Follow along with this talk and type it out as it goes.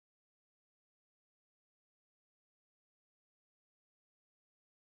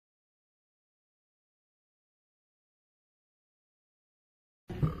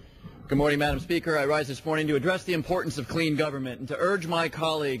Good morning, Madam Speaker. I rise this morning to address the importance of clean government and to urge my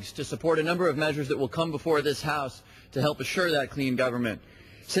colleagues to support a number of measures that will come before this House to help assure that clean government.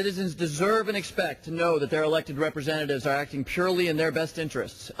 Citizens deserve and expect to know that their elected representatives are acting purely in their best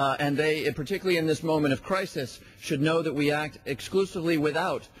interests, and they, particularly in this moment of crisis, should know that we act exclusively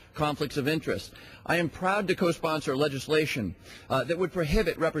without conflicts of interest. I am proud to co-sponsor legislation that would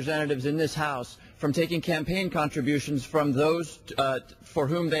prohibit representatives in this House from taking campaign contributions from those for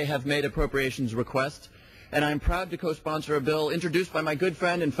whom they have made appropriations requests. And I'm proud to co-sponsor a bill introduced by my good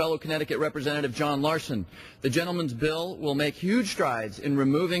friend and fellow Connecticut Representative John Larson. The gentleman's bill will make huge strides in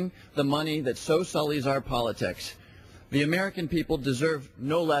removing the money that so sullies our politics. The American people deserve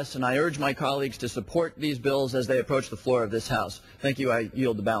no less, and I urge my colleagues to support these bills as they approach the floor of this House. Thank you. I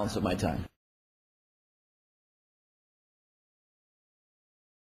yield the balance of my time.